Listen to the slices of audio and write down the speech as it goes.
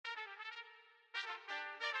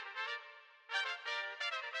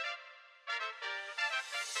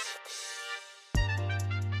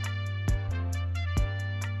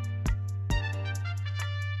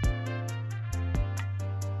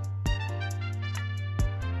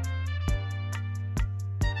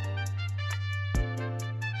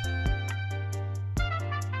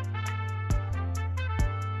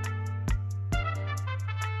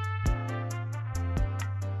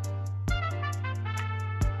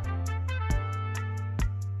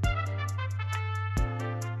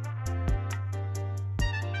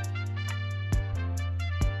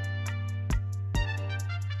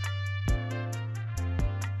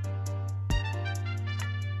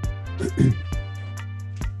Hey,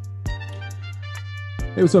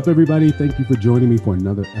 what's up, everybody? Thank you for joining me for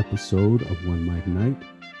another episode of One Mic Night,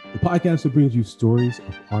 the podcast that brings you stories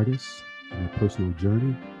of artists and their personal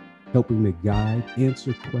journey, helping to guide,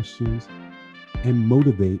 answer questions, and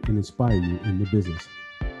motivate and inspire you in the business.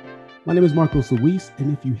 My name is Marcos Luis,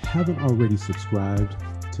 and if you haven't already subscribed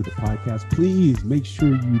to the podcast, please make sure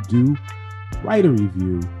you do write a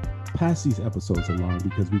review, pass these episodes along,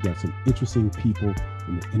 because we got some interesting people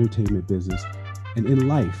in the entertainment business and in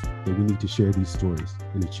life that we need to share these stories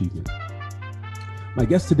and achievements. My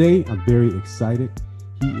guest today, I'm very excited.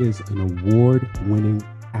 He is an award-winning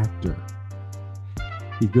actor.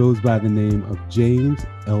 He goes by the name of James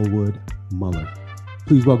Elwood Muller.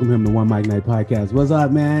 Please welcome him to One Mic Night Podcast. What's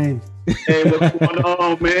up, man? Hey, what's going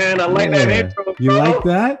on, man? I like that intro, bro. You like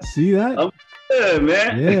that? See that? I'm good,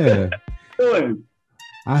 man. Yeah. Good.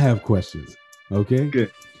 I have questions. Okay.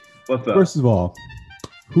 Good. What's up? First of all,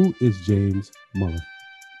 who is James Muller?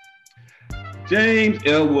 James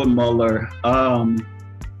Elwood Muller.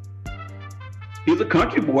 He's a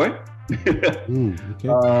country boy. Okay.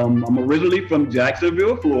 I'm originally from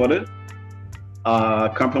Jacksonville, Florida.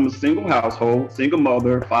 Come from a single household, single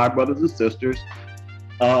mother, 5 brothers and sisters.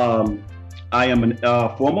 I am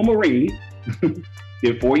a former Marine.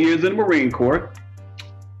 Did 4 years in the Marine Corps.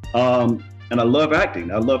 And I love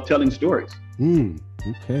acting. I love telling stories.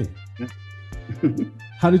 Okay.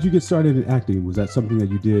 How did you get started in acting? Was that something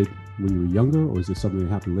that you did when you were younger, or is it something that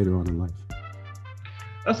happened later on in life?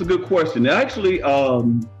 That's a good question. Actually,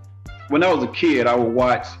 when I was a kid, I would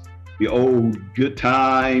watch the old Good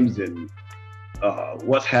Times and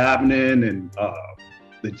What's Happening and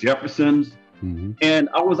the Jeffersons. Mm-hmm. And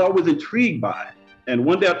I was always intrigued by it. And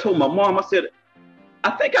one day I told my mom, I said,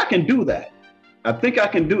 I think I can do that.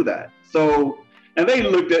 So, and they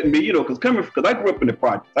looked at me, because I grew up in the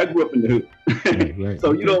projects. I grew up in the hood. Right.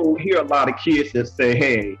 So you don't hear a lot of kids that say,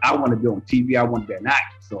 hey, I want to be on TV. I want to be an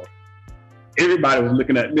actor. So everybody was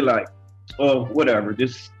looking at me like, oh, whatever,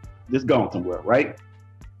 just going somewhere, right?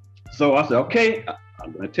 So I said, okay,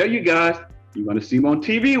 I'm going to tell you guys, you're going to see me on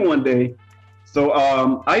TV one day. So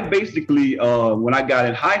I basically, when I got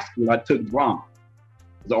in high school, I took drama.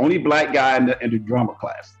 I was the only black guy in the drama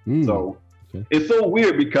class. So It's so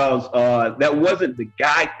weird because that wasn't the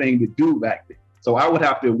guy thing to do back then. So I would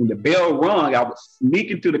have to, when the bell rung, I would sneak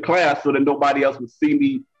into the class so that nobody else would see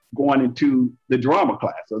me going into the drama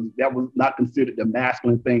class. So that was not considered the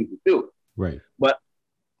masculine thing to do. Right. But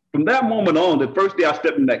from that moment on, the first day I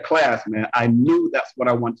stepped in that class, man, I knew that's what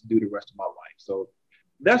I wanted to do the rest of my life. So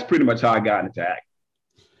that's pretty much how I got into acting.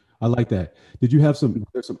 I like that. Did you have some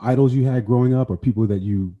idols you had growing up, or people that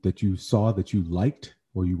you saw that you liked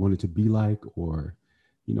or you wanted to be like, or,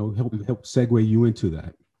 help segue you into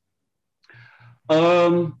that?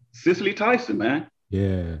 Cicely Tyson, man.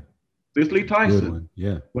 Yeah. Cicely Tyson. Good one.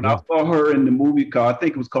 Yeah. When I saw her in the movie called, I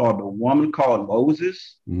think it was called The Woman Called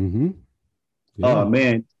Moses. Mm-hmm. Yeah. Oh,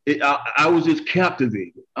 man. I was just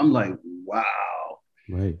captivated. I'm like, wow.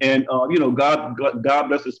 Right. And, God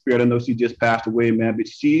bless her spirit. I know she just passed away, man, but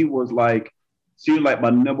she was like my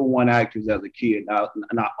number one actress as a kid.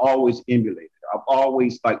 And I always emulated her. I've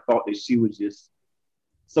always thought that she was just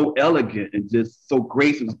so elegant and just so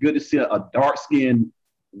graceful. It's good to see a dark-skinned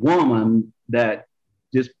woman that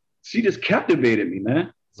she just captivated me,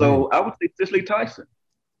 man. So I would say Cicely Tyson.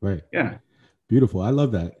 Right. Yeah. Beautiful. I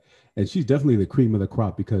love that. And she's definitely the cream of the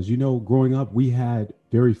crop because, growing up, we had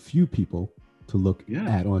very few people to look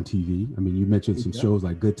at on TV. I mean, you mentioned some shows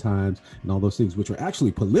like Good Times and all those things, which were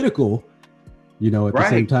actually political, at the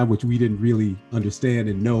same time, which we didn't really understand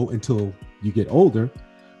and know until you get older.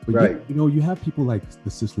 But, you have people like the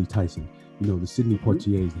Cicely Tyson, the Sidney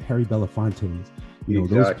Poitiers, the Harry Belafontes,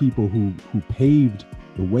 those people who paved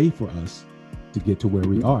the way for us to get to where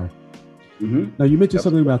we are. Mm-hmm. Now, you mentioned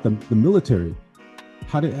something about the military.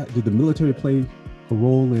 How did the military play a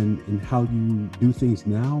role in how you do things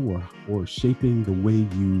now, or shaping the way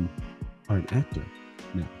you are an actor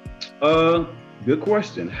now? Good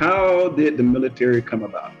question. How did the military come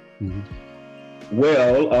about? Mm-hmm.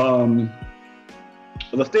 Well,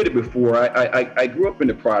 as I stated before, I grew up in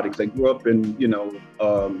the projects. I grew up in,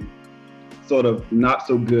 sort of not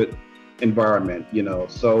so good environment,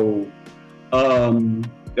 So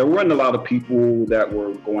there weren't a lot of people that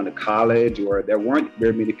were going to college, or there weren't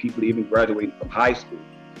very many people even graduating from high school.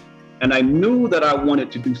 And I knew that I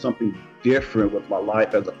wanted to do something different with my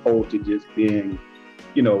life as opposed to just being,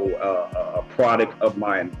 a product of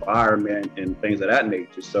my environment and things of that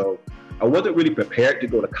nature. So I wasn't really prepared to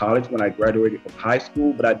go to college when I graduated from high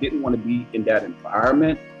school, but I didn't want to be in that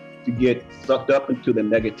environment to get sucked up into the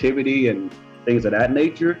negativity and things of that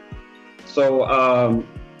nature. So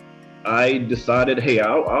I decided, hey,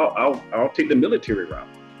 I'll take the military route.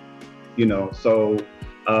 So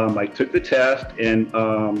I took the test, and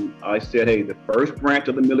I said, hey, the first branch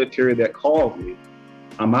of the military that calls me,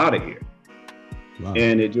 I'm out of here. Wow.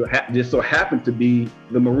 And it just so happened to be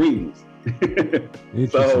the Marines.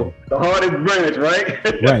 So the hardest branch,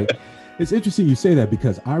 right? Right. It's interesting you say that,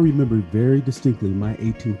 because I remember very distinctly my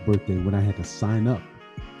 18th birthday when I had to sign up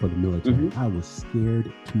for the military. Mm-hmm. I was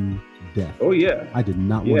scared to death. Oh, yeah. I did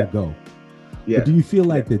not want to go. Yeah. But do you feel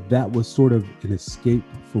like that was sort of an escape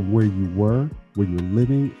from where you were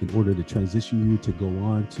living, in order to transition you to go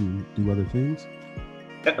on to do other things?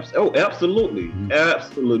 Oh, absolutely. Mm-hmm.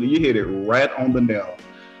 Absolutely. You hit it right on the nail.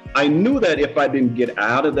 I knew that if I didn't get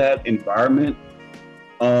out of that environment,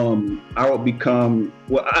 I would become,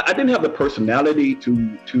 I didn't have the personality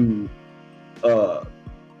to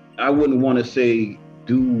I wouldn't want to say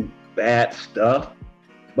do bad stuff,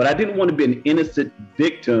 but I didn't want to be an innocent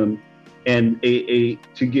victim and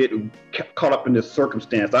to get caught up in this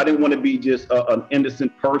circumstance. I didn't want to be just an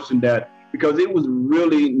innocent person because it was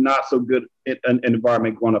really not so good an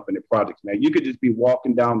environment growing up in the projects, man. You could just be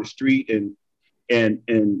walking down the street and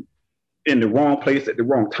in the wrong place at the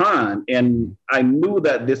wrong time. And I knew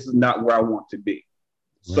that this is not where I want to be.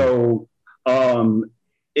 Right. So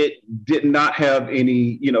it did not have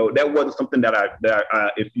any, that wasn't something that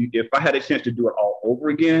if I had a chance to do it all over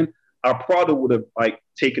again, I probably would have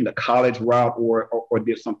taken the college route or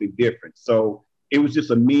did something different. So it was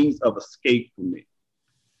just a means of escape for me.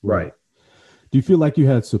 Right. Do you feel like you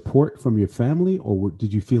had support from your family, or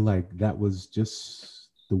did you feel like that was just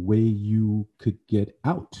the way you could get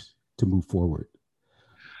out to move forward?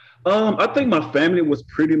 I think my family was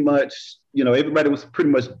pretty much, everybody was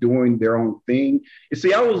pretty much doing their own thing. You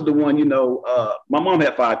see, I was the one, my mom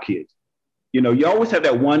had 5 kids. You always have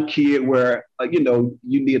that one kid where, you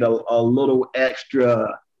need a little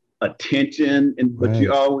extra attention, but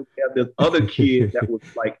you always have this other kid that was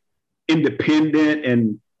independent.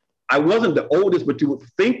 And I wasn't the oldest, but you would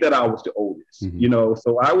think that I was the oldest, mm-hmm.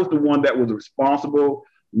 So I was the one that was responsible,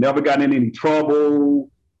 never got in any trouble,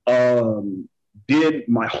 did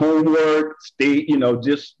my homework, stayed,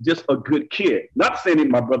 just a good kid. Not saying that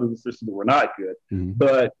my brothers and sisters were not good, mm-hmm.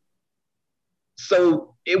 but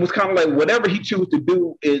so it was kind of like whatever he chose to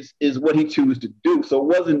do is what he chose to do. So it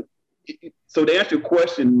wasn't, so to answer your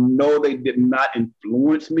question, no, they did not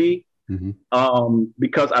influence me, mm-hmm.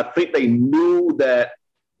 Because I think they knew that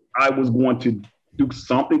I was going to do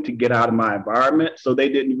something to get out of my environment. So they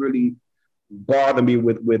didn't really bother me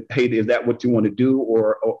with hey, is that what you want to do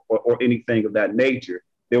or anything of that nature.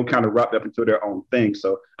 They were kind of wrapped up into their own thing.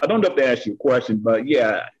 So I don't know if they asked you a question, but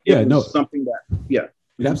something that,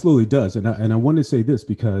 It absolutely does. And I want to say this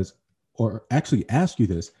or actually ask you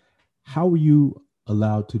this, how were you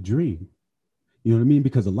allowed to dream? You know what I mean?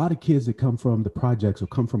 Because a lot of kids that come from the projects or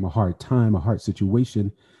come from a hard time, a hard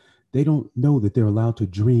situation, they don't know that they're allowed to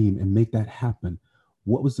dream and make that happen.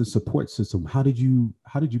 What was the support system? How did you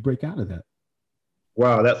break out of that?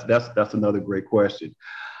 Wow, that's another great question.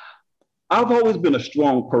 I've always been a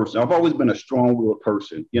strong person. I've always been a strong-willed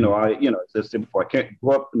person. As I said before, I can't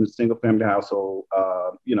grow up in a single-family household.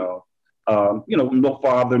 No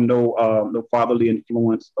father, no fatherly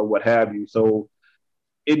influence or what have you. So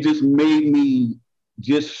it just made me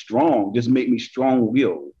just strong. Just made me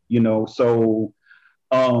strong-willed. So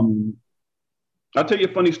I'll tell you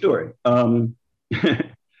a funny story.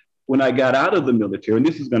 When I got out of the military, and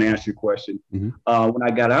this is going to answer your question. Mm-hmm. When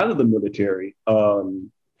I got out of the military,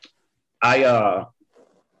 I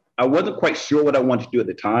wasn't quite sure what I wanted to do at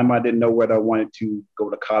the time. I didn't know whether I wanted to go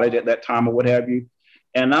to college at that time or what have you.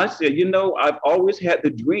 And I said, I've always had the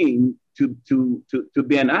dream to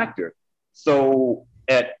be an actor. So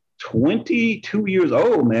at 22 years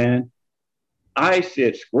old, man, I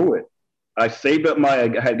said, screw it. I saved up I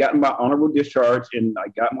had gotten my honorable discharge and I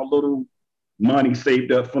got my little money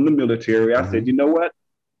saved up from the military. I said, you know what?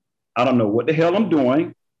 I don't know what the hell I'm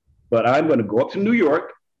doing, but I'm going to go up to New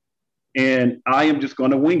York and I am just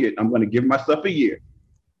going to wing it. I'm going to give myself a year.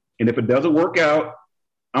 And if it doesn't work out,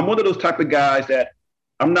 I'm one of those type of guys that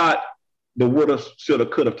I'm not the woulda, shoulda,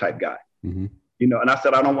 coulda type guy. Mm-hmm. And I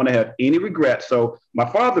said, I don't want to have any regrets. So my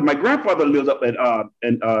grandfather lives up at, I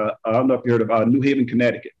don't know if you heard of New Haven,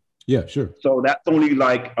 Connecticut. Yeah, sure. So that's only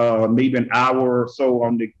maybe an hour or so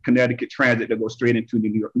on the Connecticut Transit that goes straight into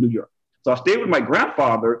New York. So I stayed with my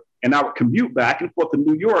grandfather and I would commute back and forth to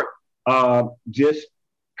New York, just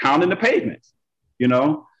pounding the pavements,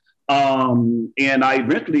 and I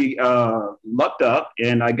eventually lucked up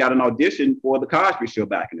and I got an audition for the Cosby Show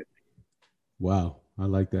back in the day. Wow, I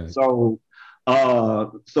like that. So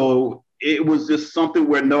it was just something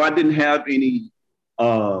where I didn't have any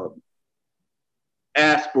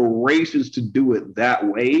aspirations to do it that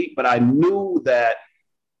way, but I knew that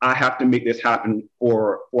I have to make this happen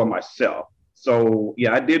for myself. So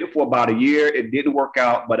yeah, I did it for about a year. It didn't work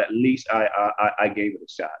out, but at least I gave it a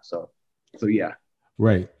shot. So yeah.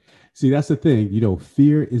 Right. See, that's the thing.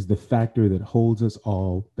 Fear is the factor that holds us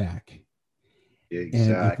all back.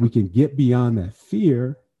 Exactly. And if we can get beyond that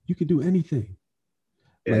fear, you can do anything.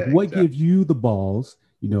 Like, what gives you the balls,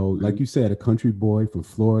 like you said, a country boy from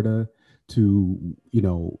Florida to,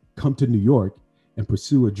 come to New York and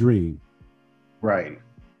pursue a dream? Right.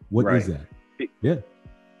 What is that? Yeah.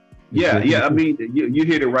 Yeah. I mean, you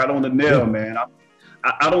hit it right on the nail, man.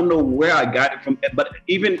 I don't know where I got it from, but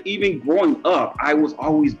even growing up, I was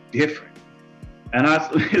always different. And I'm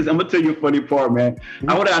gonna tell you a funny part, man.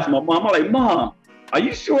 I would ask my mom, I'm like, Mom, are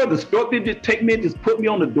you sure the stork didn't just take me and just put me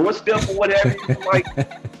on the doorstep or whatever? Like,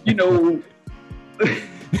 number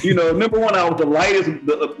one, I was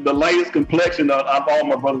the lightest complexion of all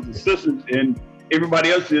my brothers and sisters, and everybody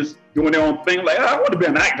else is doing their own thing. Like, I want to be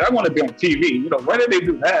an actor. I want to be on TV. Why did they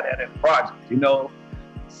do that at a project?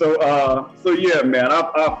 So yeah, man,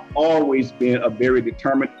 I've always been a very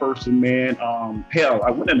determined person, man. Hell, I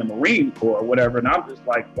went in the Marine Corps or whatever, and I'm just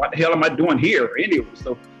like, what the hell am I doing here anyway?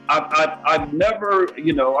 So I've never,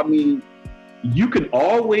 you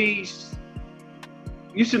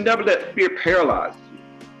should never let fear paralyze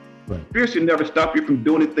you. Right. Fear should never stop you from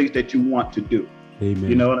doing the things that you want to do. Amen.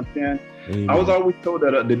 You know what I'm saying? Amen. I was always told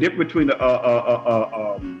that the difference between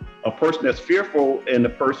a person that's fearful and a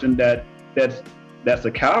person that's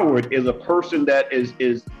a coward is a person that is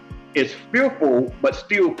fearful but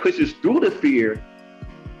still pushes through the fear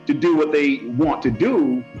to do what they want to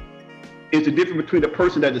do. Is the difference between the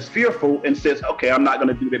person that is fearful and says, okay, I'm not going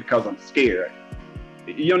to do that because I'm scared.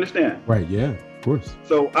 You understand? Right. Yeah, of course.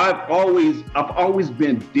 So I've always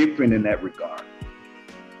been different in that regard.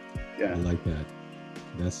 Yeah. I like that.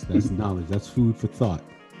 That's knowledge. That's food for thought.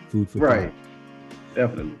 Food for right. thought.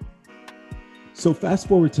 Definitely. So fast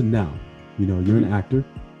forward to now, you're an actor.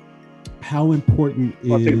 How important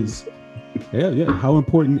is how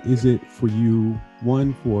important is it for you,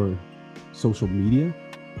 one, for social media,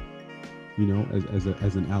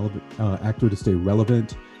 as an actor to stay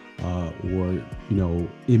relevant, or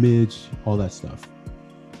image, all that stuff?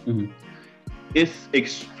 Mm-hmm. It's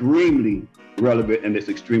extremely relevant and it's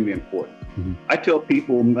extremely important. Mm-hmm. I tell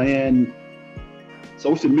people, man,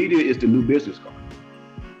 social media is the new business card.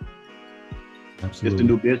 Absolutely. It's the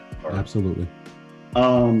new business card. Absolutely.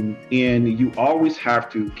 And you always have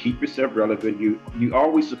to keep yourself relevant. You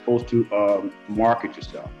always supposed to market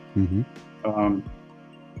yourself. Mm-hmm.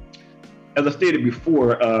 As I stated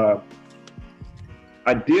before,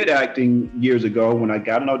 I did acting years ago when I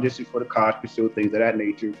got an audition for the Cosby Show, things of that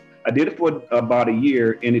nature. I did it for about a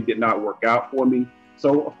year and it did not work out for me.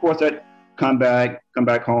 So of course I'd come back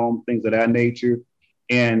home, things of that nature.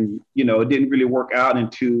 And, it didn't really work out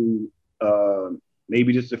until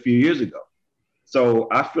maybe just a few years ago. So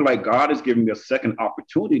I feel like God has given me a second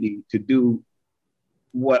opportunity to do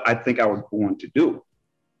what I think I was born to do.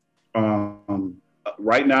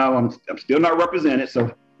 Right now, I'm still not represented.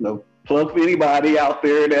 So no plug for anybody out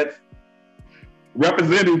there that's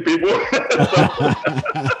representing people. So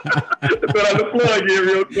I can plug here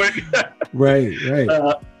real quick. Right.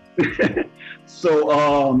 So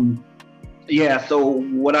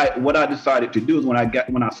what I decided to do is when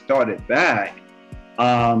I started back,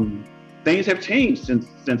 things have changed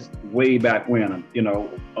since way back when,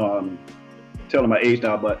 telling my age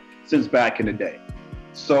now, but since back in the day.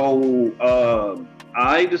 So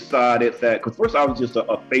I decided that, because first I was just a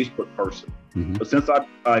Facebook person, mm-hmm. but since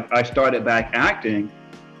I started back acting,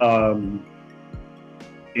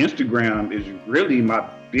 Instagram is really my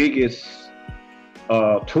biggest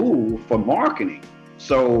tool for marketing.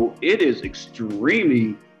 So it is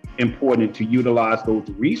extremely important to utilize those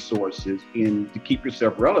resources and to keep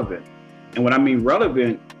yourself relevant. And what I mean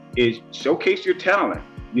relevant is showcase your talent,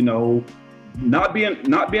 not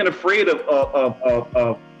being afraid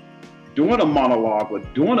of doing a monologue or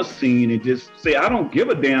doing a scene and just say, I don't give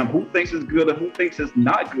a damn who thinks it's good or who thinks it's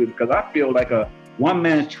not good, because I feel like one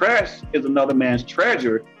man's trash is another man's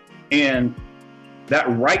treasure. And that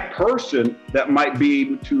right person that might be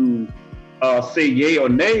able to say yay or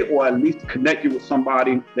nay, or at least connect you with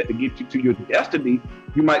somebody that to get you to your destiny,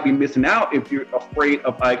 you might be missing out if you're afraid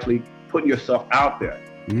of actually putting yourself out there.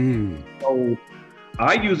 So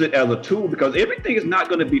I use it as a tool because everything is not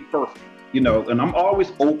going to be perfect, and I'm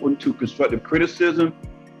always open to constructive criticism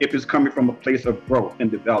if it's coming from a place of growth and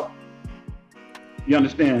development. You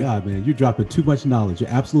understand? God, man, you're dropping too much knowledge. You're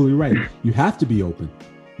absolutely right. You have to be open.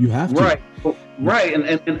 You have to. Right.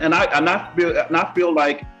 And I feel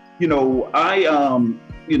like,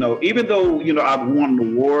 even though I've won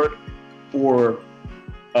an award for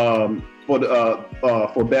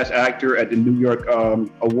for Best Actor at the New York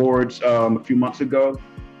Awards a few months ago,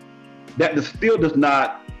 that still does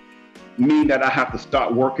not mean that I have to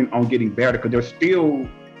start working on getting better, because there's still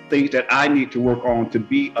things that I need to work on to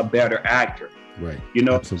be a better actor. Right. You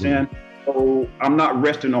know Absolutely. what I'm saying? So I'm not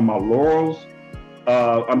resting on my laurels.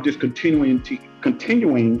 I'm just continuing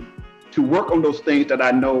to work on those things that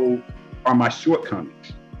I know are my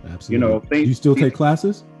shortcomings. Absolutely. Things. Do you still take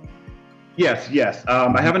classes? Yes.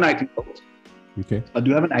 I have an acting coach. Okay. I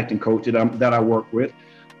do have an acting coach that I work with.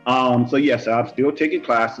 So yes, I'm still taking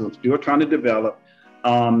classes. I'm still trying to develop.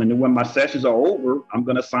 And then when my sessions are over, I'm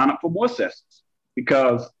going to sign up for more sessions,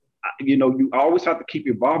 because you always have to keep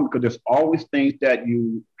evolving, because there's always things that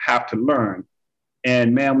you have to learn.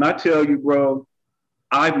 And man, when I tell you, bro,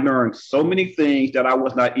 I've learned so many things that I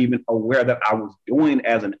was not even aware that I was doing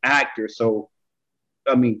as an actor. So,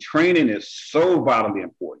 I mean, training is so vitally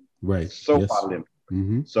important. Right. So Yes. vitally important.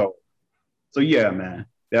 Mm-hmm. So yeah, man,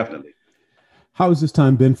 definitely. How has this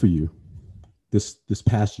time been for you? This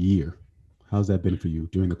past year, how's that been for you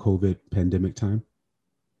during the COVID pandemic time?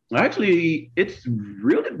 Actually, it's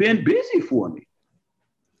really been busy for me.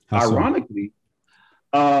 How so? Ironically,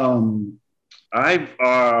 I've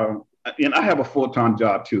and I have a full-time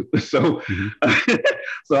job too, so Mm-hmm.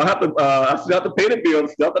 so I still have to pay the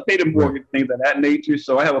bills, still have to pay the mortgage, things of that nature.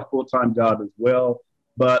 So I have a full-time job as well.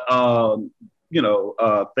 But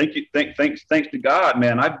thanks to God,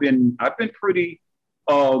 man. I've been pretty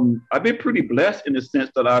blessed in the sense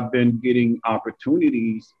that I've been getting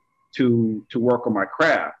opportunities to work on my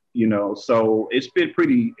craft. So it's been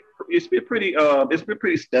pretty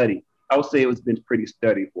steady. I would say it's been pretty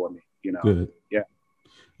steady for me. Good. Yeah.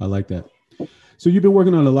 I like that. So you've been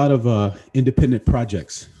working on a lot of independent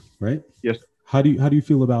projects, right? Yes. How do you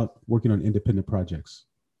feel about working on independent projects?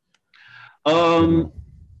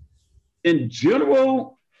 In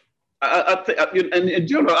general, I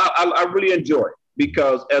really enjoy it,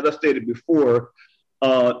 because, as I stated before,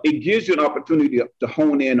 it gives you an opportunity to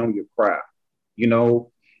hone in on your craft.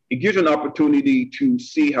 It gives you an opportunity to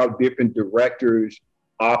see how different directors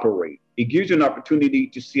operate. It gives you an opportunity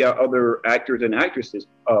to see how other actors and actresses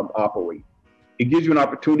operate. It gives you an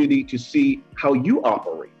opportunity to see how you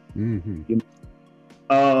operate. Mm-hmm.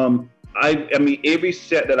 I mean, every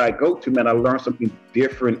set that I go to, man, I learn something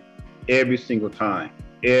different every single time.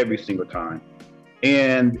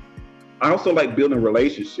 And I also like building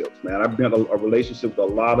relationships, man. I've built a relationship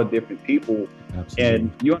with a lot of different people. Absolutely.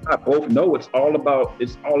 And you and I both know it's all about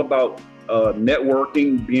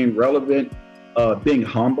networking, being relevant, being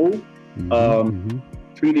humble,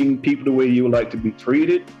 treating people the way you would like to be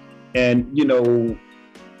treated. And,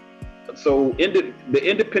 so the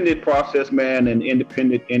independent process, man, and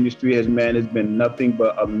independent industry has been nothing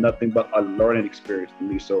but a learning experience for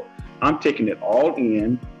me. So I'm taking it all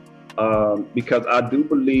in, because I do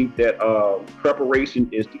believe that preparation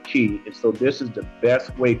is the key. And so this is the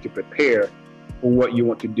best way to prepare for what you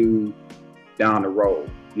want to do down the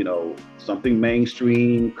road. Something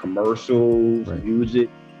mainstream, commercials, right, music,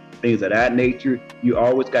 things of that nature. You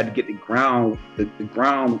always got to get the ground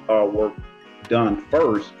work done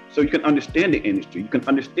first, so you can understand the industry. You can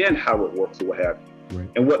understand how it works or what have you. Right.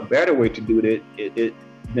 And what better way to do it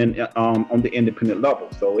than on the independent level.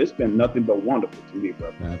 So it's been nothing but wonderful to me,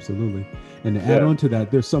 brother. Absolutely. And to add on to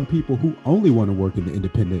that, there's some people who only want to work in the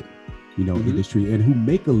independent, industry, and who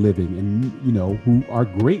make a living, and who are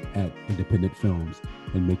great at independent films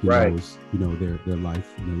and making those, their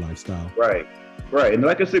life and their lifestyle. Right. And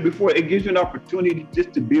like I said before, it gives you an opportunity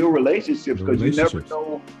just to build relationships, because you never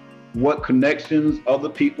know what connections other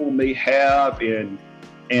people may have, and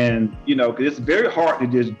because it's very hard to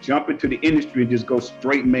just jump into the industry and just go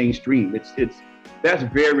straight mainstream. That's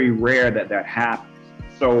very rare that happens.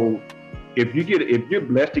 So if you're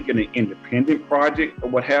blessed to get an independent project or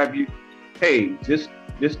what have you, hey, just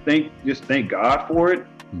thank God for it.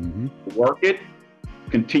 Mm-hmm. Work it,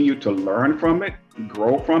 continue to learn from it,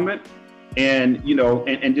 grow from it, and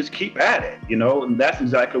and just keep at it. And that's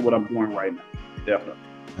exactly what I'm doing right now. Definitely.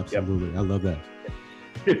 Absolutely. Yep. I love that.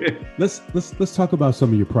 Let's talk about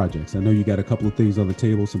some of your projects. I know you got a couple of things on the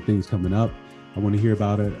table, some things coming up. I want to hear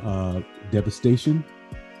about it. Devastation.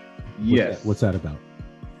 Yes. What's that about?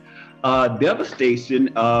 Devastation.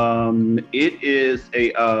 It is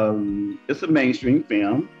it's a mainstream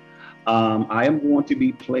film. I am going to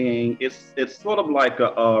be playing. It's sort of like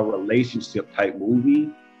a relationship type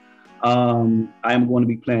movie. I am going to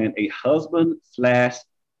be playing a husband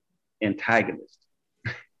 / antagonist.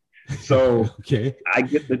 So okay. I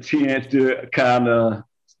get the chance to kind of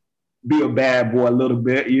be a bad boy a little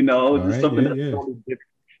bit, All just right, something that's totally different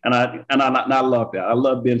And I love that. I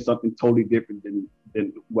love being something totally different than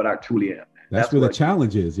what I truly am. Man. That's where the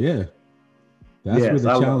challenge is. Yeah. That's where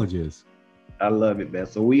the challenge is. I love it, man.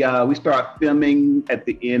 So we start filming at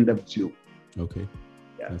the end of June. Okay.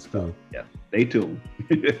 Yeah, that's good. Yeah, stay tuned.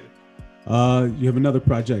 You have another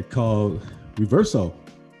project called Reverso,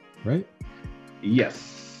 right?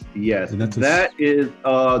 Yes. And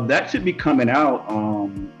that should be coming out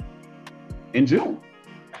in June.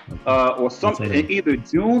 Okay. Or something either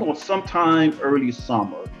June or sometime early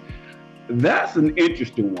summer. That's an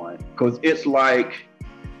interesting one because it's like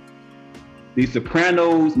The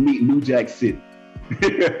Sopranos meet New Jack City.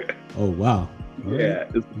 Oh wow! Yeah,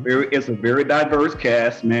 it's a very diverse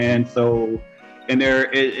cast, man. So, and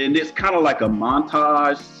it's kind of like a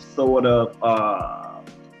montage, sort of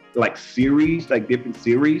like series, like different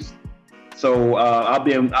series. So I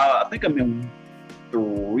think I'm in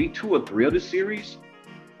 2 or 3 of the series.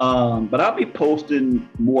 But I'll be posting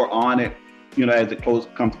more on it, as it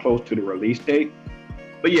comes close to the release date.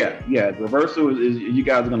 But yeah, Reverso is you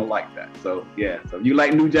guys are gonna like that. So yeah, so if you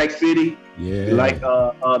like New Jack City, you like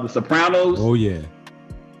The Sopranos. Oh yeah,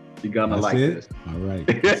 you're gonna like this. All right,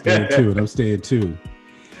 I'm staying tuned.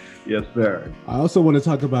 Yes, sir. I also want to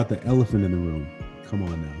talk about the elephant in the room. Come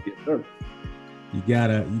on now. Yes, sir. You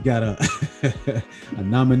got a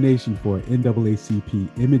nomination for an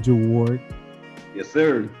NAACP Image Award. Yes,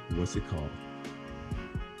 sir. What's it called?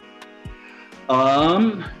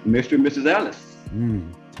 Mr. and Mrs. Alice.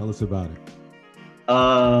 Tell us about it.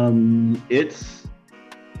 Can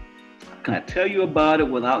I tell you about it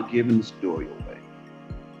without giving the story away?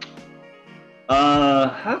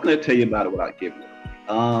 How can I tell you about it without giving it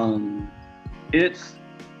away?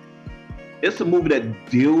 It's a movie that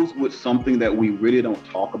deals with something that we really don't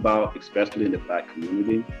talk about, especially in the Black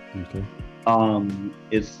community. Okay.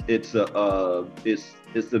 It's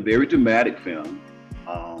a very dramatic film.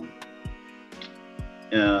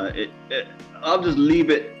 I'll just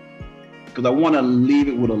leave it because I want to leave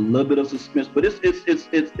it with a little bit of suspense. But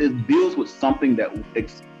it deals with something that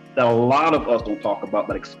a lot of us don't talk about,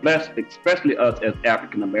 but especially us as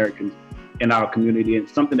African Americans in our community, and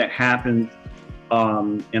something that happens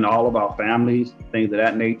in all of our families, things of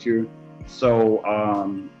that nature. So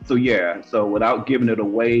without giving it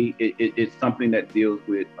away, it's something that deals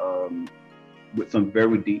with some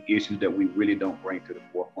very deep issues that we really don't bring to the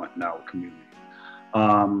forefront in our community.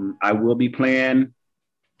 I will be playing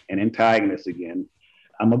an antagonist again.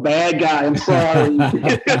 I'm a bad guy. I'm sorry.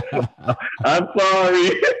 I'm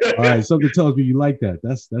sorry. All right, something tells me you like that.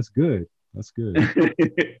 That's good. That's good.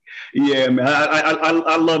 Yeah, man.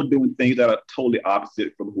 I love doing things that are totally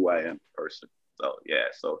opposite from who I am, person. So yeah.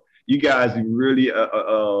 So you guys really,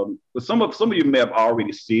 some of you may have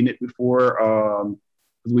already seen it before.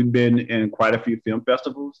 We've been in quite a few film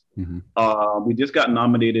festivals. Mm-hmm. We just got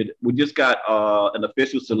nominated. We just got an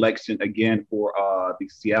official selection again for the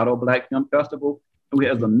Seattle Black Film Festival. And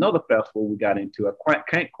there's another festival we got into. I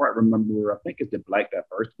can't quite remember. I think it's the Black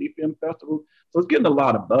Diversity Film Festival. So it's getting a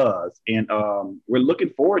lot of buzz. And we're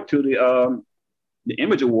looking forward to the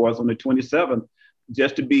Image Awards on the 27th,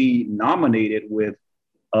 just to be nominated with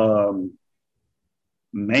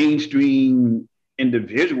mainstream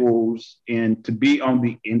individuals and to be on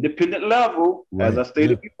the independent level, right, as I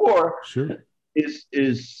stated before. Sure.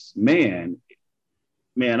 is man,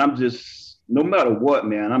 I'm just, no matter what,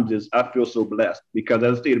 man, I feel so blessed because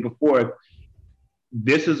as I stated before,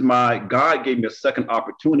 God gave me a second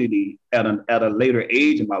opportunity at a later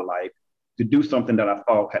age in my life to do something that I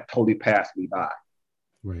thought had totally passed me by.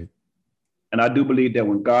 Right. And I do believe that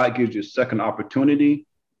when God gives you a second opportunity,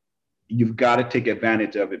 you've got to take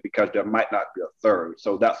advantage of it because there might not be a third.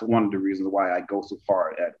 So that's one of the reasons why I go so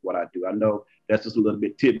hard at what I do. I know that's just a little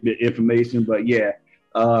bit tidbit information, but yeah.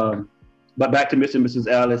 But back to Mr. and Mrs.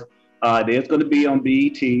 Alice, there's going to be on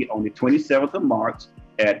BET on the 27th of March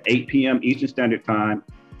at 8 p.m. Eastern Standard Time,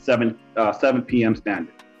 7 p.m. Central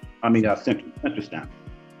Standard.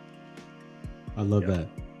 I love that.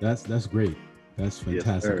 That's great. That's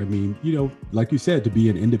fantastic. Yes, I mean, like you said, to be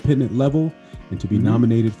an independent level and to be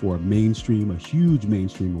nominated for a huge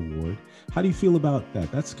mainstream award. How do you feel about that?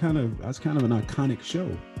 That's kind of an iconic show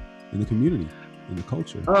in the community, in the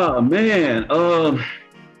culture. Oh man,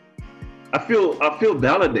 I feel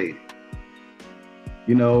validated.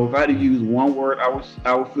 If I had to use one word, I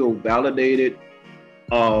would feel validated,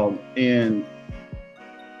 and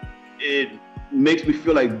it makes me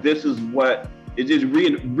feel like this is what. It just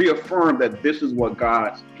reaffirmed that this is what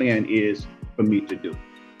God's plan is for me to do.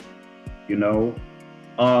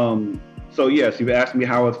 So yes, if you ask me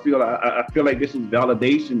how I feel, I feel like this is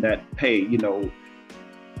validation that, hey,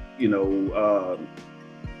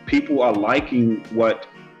 people are liking what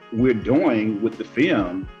we're doing with the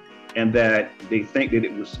film, and that they think that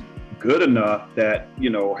it was good enough that,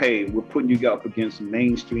 hey, we're putting you up against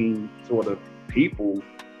mainstream sort of people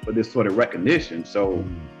for this sort of recognition. So,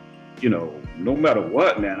 no matter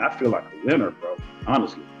what, man, I feel like a winner, bro,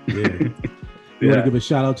 honestly. Yeah. You want to give a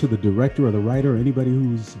shout out to the director or the writer or anybody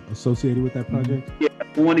who's associated with that project? Yeah,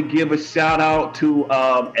 I want to give a shout out to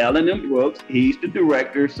Alan M. Brooks. He's the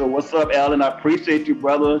director. So what's up, Alan? I appreciate you,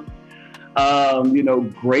 brother.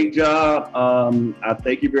 Great job. I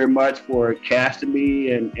thank you very much for casting me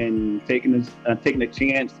and taking a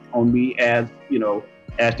chance on me as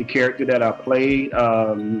the character that I played,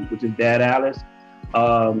 which is Dad Alice.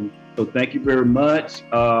 So thank you very much.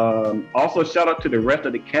 Also, shout out to the rest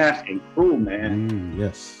of the cast and crew, man.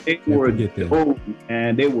 Yes. They were dope,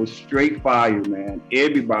 and they were straight fire, man.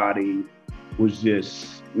 Everybody was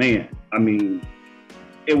just, man, I mean,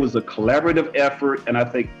 it was a collaborative effort, and I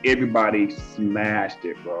think everybody smashed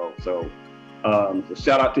it, bro. So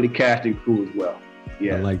shout out to the cast and crew as well.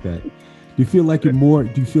 Yeah. I like that. Do you feel like you're more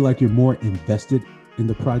invested in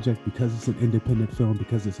the project because it's an independent film,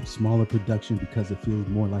 because it's a smaller production, because it feels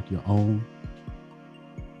more like your own?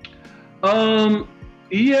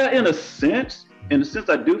 Yeah, in a sense,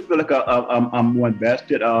 I do feel like I'm more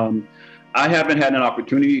invested. I haven't had an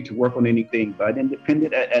opportunity to work on anything but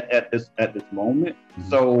independent at this moment. Mm-hmm.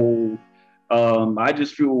 So I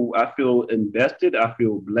feel invested. I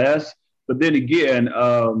feel blessed. But then again,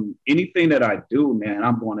 anything that I do, man,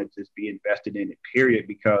 I'm going to just be invested in it, period,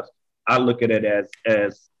 because I look at it as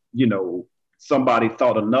somebody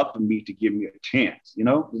thought enough of me to give me a chance.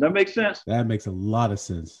 Does that make sense? That makes a lot of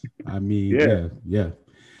sense. I mean, yeah.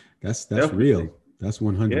 That's definitely real. That's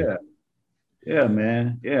 100. Yeah,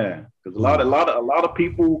 man. Yeah, because a lot of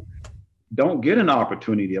people don't get an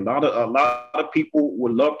opportunity. A lot of people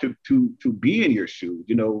would love to be in your shoes,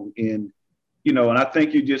 and I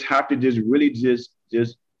think you just have to just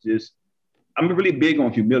I'm really big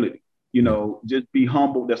on humility. Just be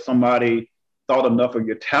humble that somebody thought enough of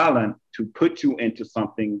your talent to put you into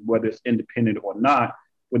something, whether it's independent or not,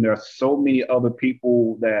 when there are so many other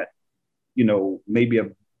people that, maybe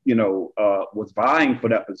was vying for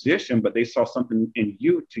that position, but they saw something in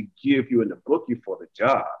you to give you and to book you for the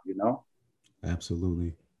job,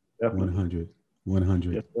 Absolutely. Definitely.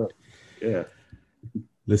 100. Yes, sir. Yeah.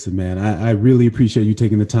 Listen, man, I really appreciate you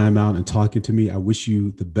taking the time out and talking to me. I wish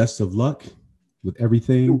you the best of luck with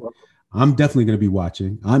everything. I'm definitely going to be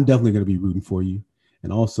watching. I'm definitely going to be rooting for you.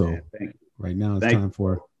 And also, right now it's time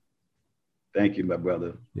for... Thank you, my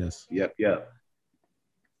brother. Yes. Yep.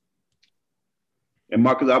 And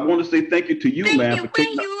Marcus, I want to say thank you to you, baby, man. Where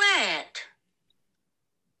you at?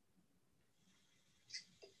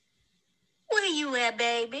 Where you at,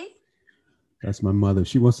 baby? That's my mother.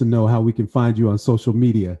 She wants to know how we can find you on social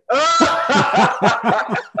media.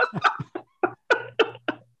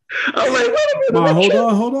 I'm like, wait a minute. Ma,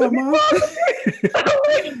 hold on, Mom.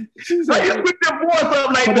 She's like, you put your voice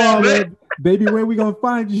up like come that, on, man. Baby, where we gonna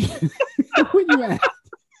find you? Where you at?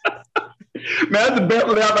 Man, that's the best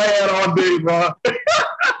one I've ever had all day, bro.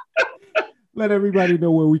 Let everybody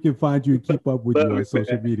know where we can find you and keep up with you on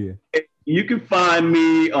social media. You can find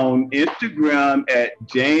me on Instagram at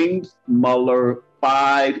James Muller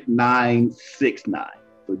 5969.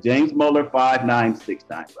 So James Muller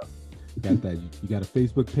 5969, bro. Got that? You got a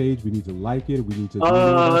Facebook page? We need to like it. We need to do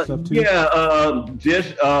all that stuff too. Yeah,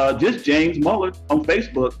 just James Muller on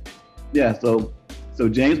Facebook. Yeah, so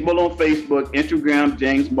James Muller on Facebook, Instagram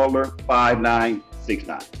James Muller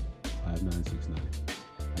 5969. 5969.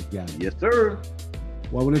 I got it. Yes, sir.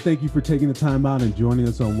 Well, I want to thank you for taking the time out and joining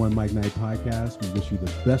us on One Mic Night Podcast. We wish you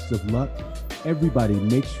the best of luck. Everybody,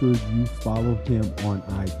 make sure you follow him on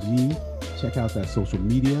IG. Check out that social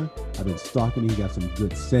media. I've been stalking him. He got some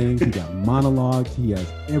good sayings. He got monologues. He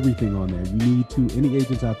has everything on there. You need to. Any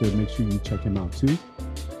agents out there, make sure you check him out too.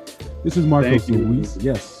 This is Marcos Luis.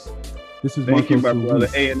 Yes. This is Marcos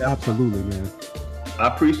Luis. Absolutely, man. I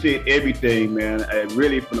appreciate everything, man.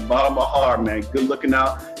 Really, from the bottom of my heart, man. Good looking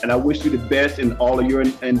out. And I wish you the best in all of your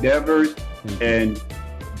endeavors. And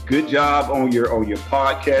good job on your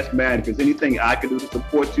podcast, man. If there's anything I can do to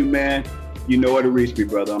support you, man, you know where to reach me,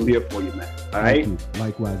 brother. I'm here for you, man. All right?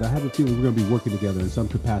 Likewise. I have a feeling we're going to be working together in some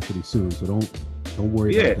capacity soon. So don't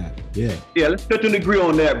worry about that. Yeah, let's touch and agree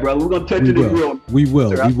on that, brother. We're going to touch and agree on that. We will.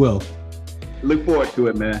 Look forward to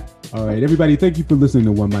it, man. All right, everybody, thank you for listening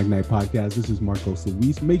to One Mic Night Podcast. This is Marcos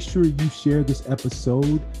Luis. Make sure you share this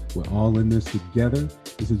episode. We're all in this together.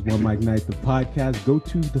 This is One Mic Night, the podcast. Go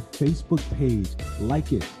to the Facebook page.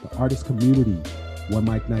 Like it. The artist community. One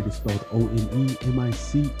Mic Night is spelled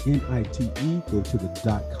ONEMICNITE. Go to the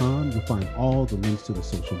 .com. You'll find all the links to the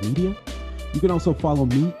social media. You can also follow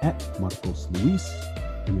me at Marcos Luis,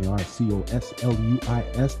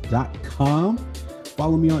 MarcosLuis.com.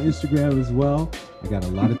 Follow me on Instagram as well. I got a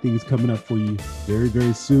lot of things coming up for you very,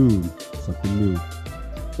 very soon. Something new.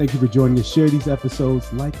 Thank you for joining us. Share these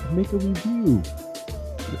episodes. Like, make a review.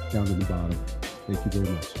 Down in the bottom. Thank you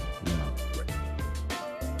very much.